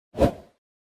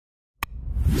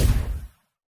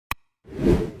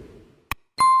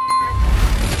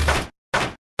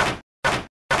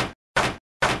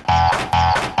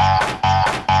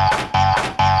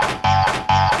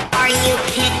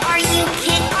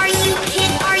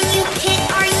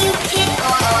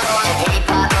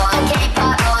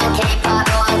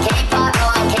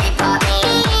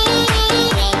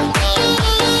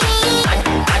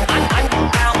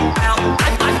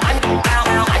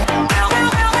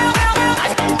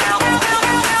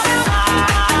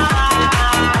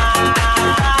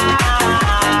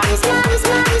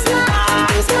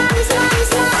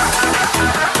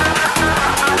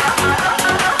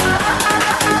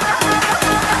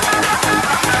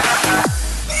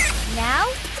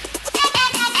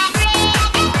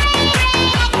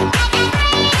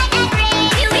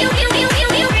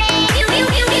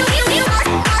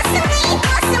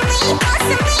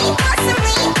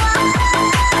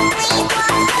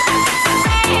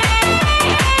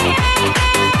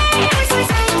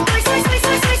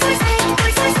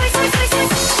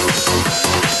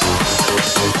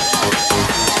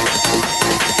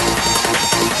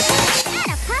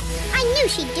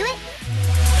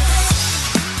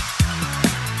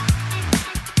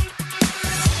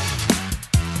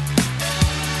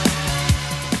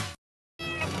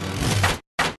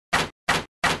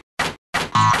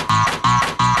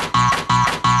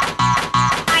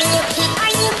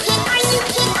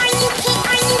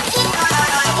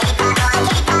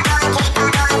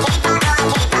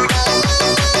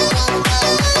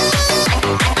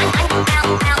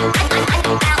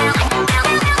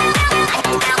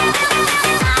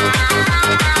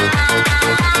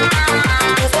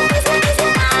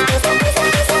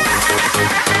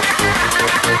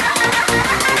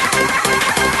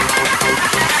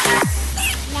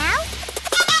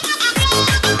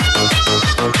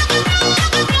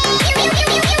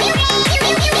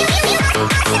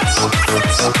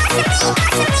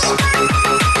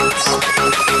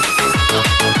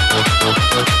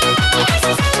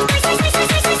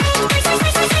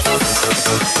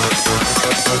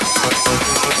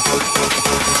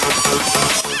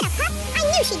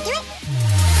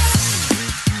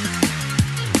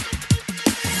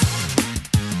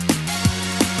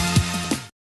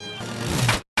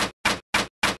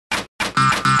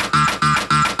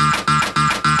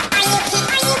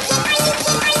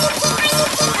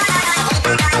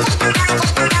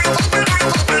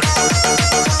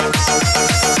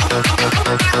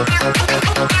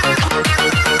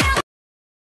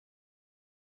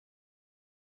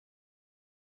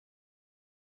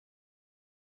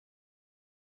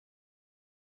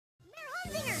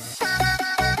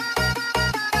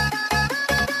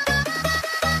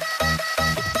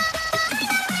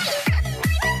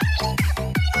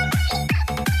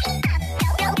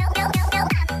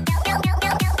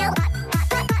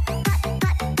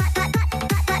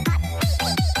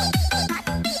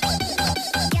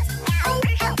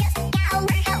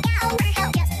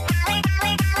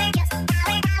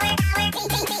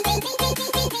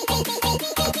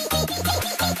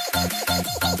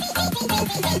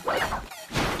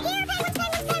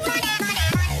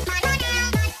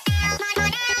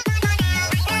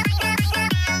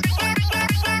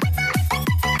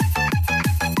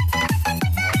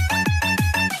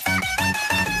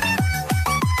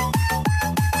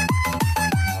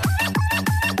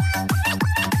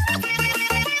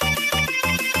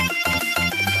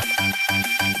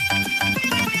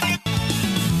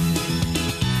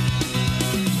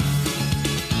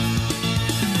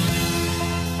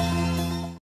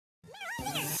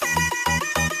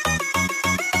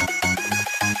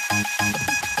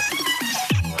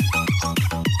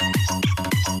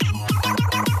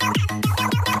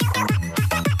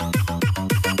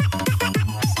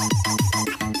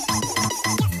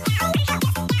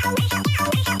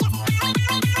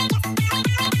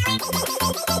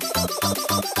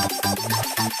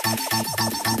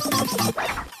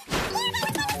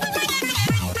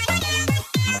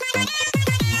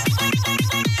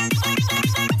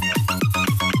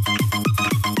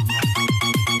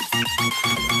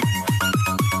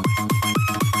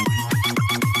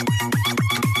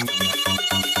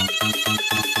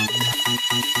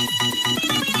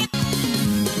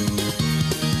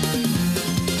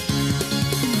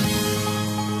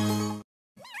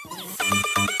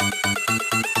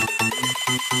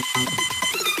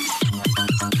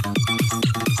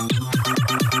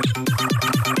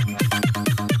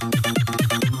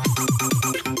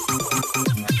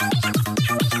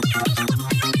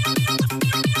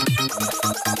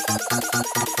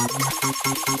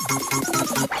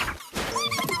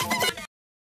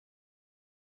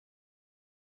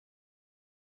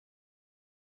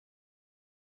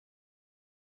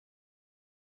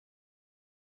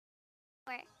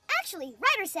Actually,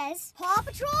 Ryder says, Paw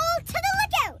Patrol to the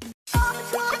lookout! Paw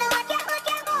Patrol to the lookout,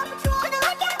 lookout! Paw Patrol to the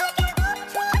lookout, lookout! Paw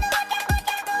Patrol to the lookout,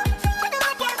 lookout! Paw Patrol to the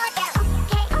lookout, lookout!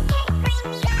 Okay, okay, bring me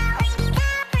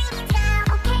down,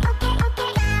 bring me down, bring me down. Okay, okay,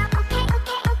 okay, down. Okay,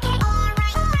 okay, okay. Alright,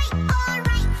 alright,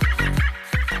 alright.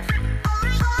 Alright,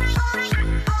 alright,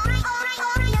 alright. Alright, alright, alright. No problem,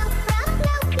 no, no,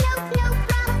 no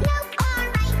problem, no.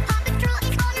 Alright, Paw Patrol is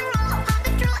on a roll. Paw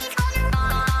Patrol is on a roll.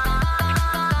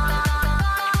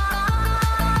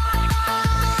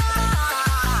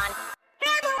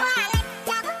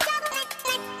 Double, double,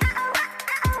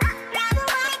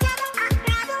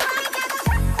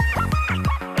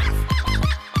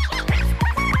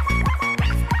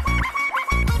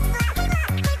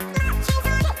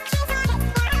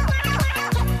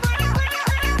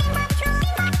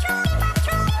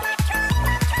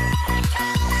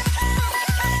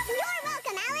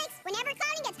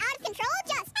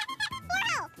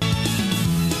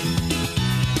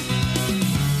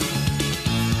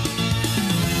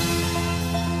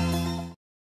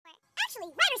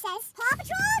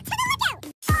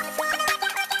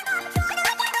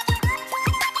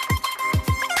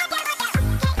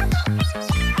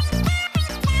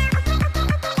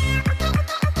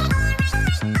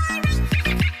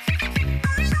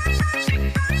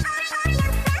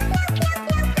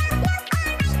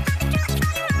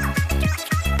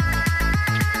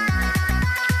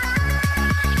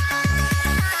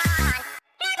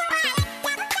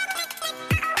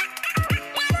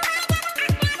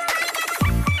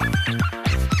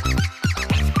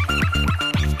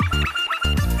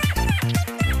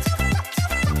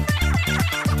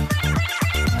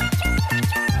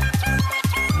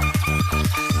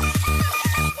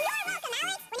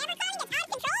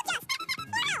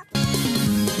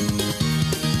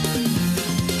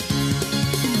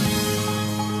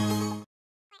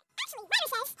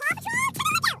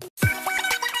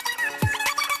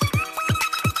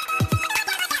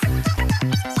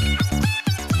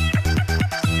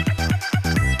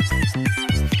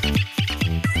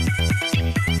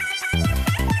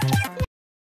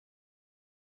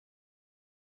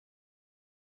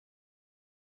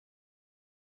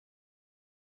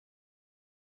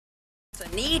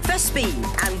 Need for speed,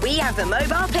 and we have the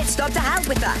mobile pit stop to help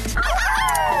with that.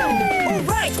 All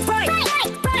right, right,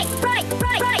 right, right, right,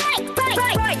 right, right,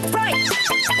 right, right,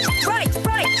 right,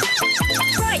 right,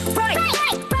 right,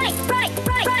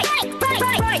 right, right,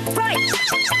 right,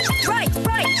 right,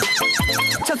 right,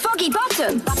 to Foggy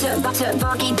Bottom. Butter, butter,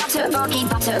 foggy, butter, foggy,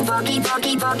 butter, foggy,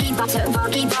 foggy, foggy, butter,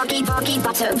 foggy, foggy, foggy,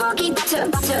 butter, foggy, butter,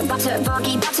 butter, butter,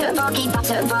 foggy, butter, foggy,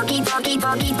 butter, foggy, foggy,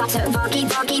 foggy, butter, foggy,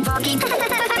 foggy,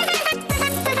 foggy.